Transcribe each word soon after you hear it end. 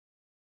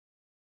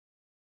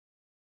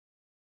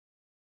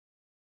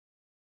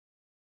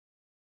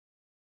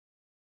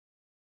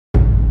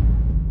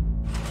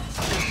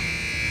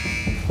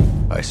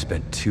I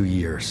spent 2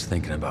 years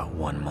thinking about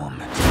one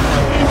moment.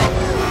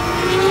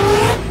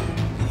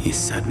 He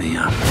set me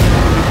up.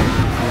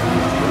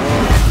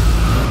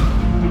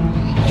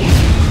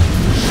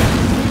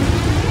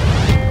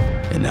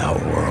 In our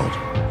world,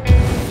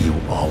 you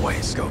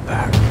always go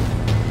back.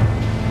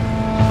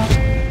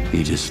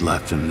 You just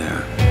left him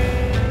there.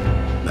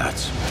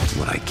 That's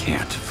what I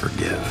can't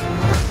forgive.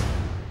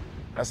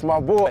 That's my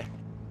boy.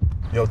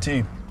 Yo,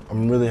 T,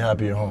 I'm really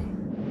happy you're home.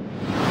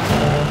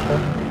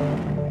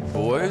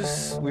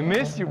 Boys, we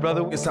missed you,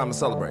 brother. It's time to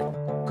celebrate.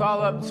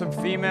 Call up some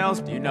females.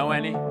 Do you know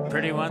any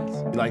pretty ones?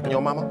 You like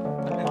your mama?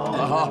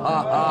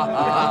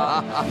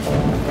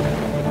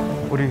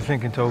 What are you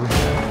thinking, Toby?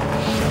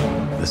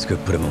 This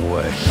could put him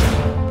away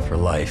for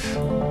life.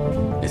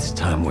 It's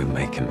time we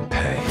make him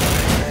pay.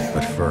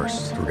 But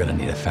first, we're gonna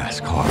need a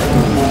fast car.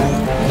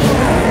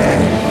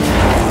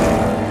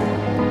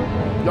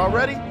 Y'all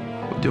ready?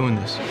 We're doing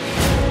this.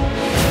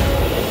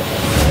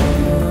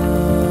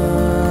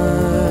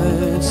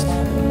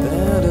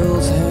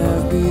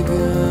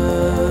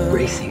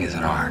 Racing is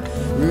an art.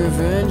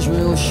 Revenge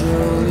will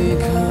surely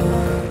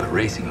come. But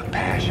racing with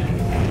passion,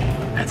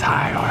 that's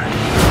high art.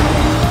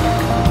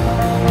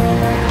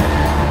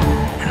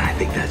 And I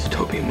think that's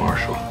Toby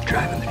Marshall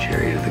driving the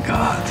chariot of the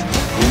gods.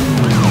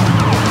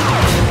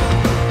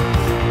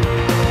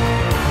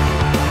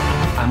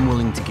 I'm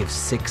willing to give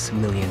 $6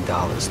 million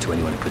to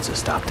anyone who puts a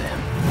stop to him.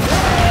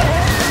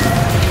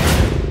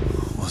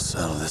 We'll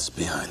settle this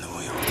behind the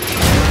wheel.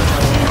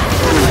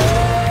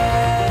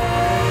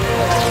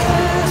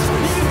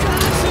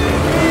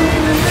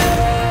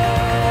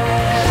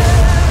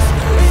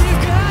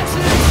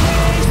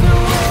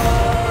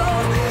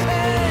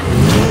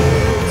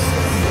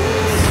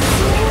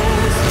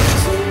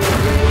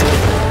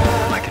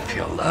 I can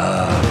feel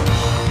love,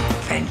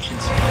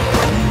 vengeance,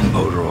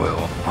 motor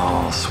oil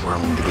all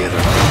swirling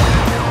together.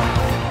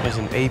 There's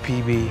an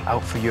APB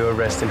out for your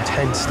arrest in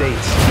 10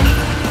 states.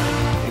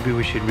 Maybe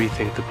we should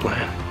rethink the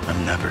plan.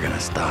 I'm never gonna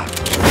stop.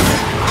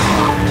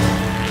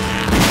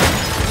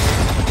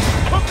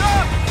 Hook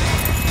up!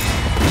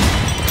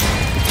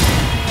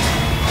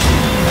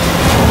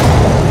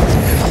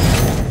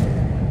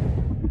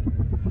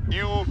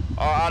 You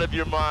are out of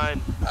your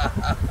mind.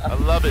 I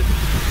love it.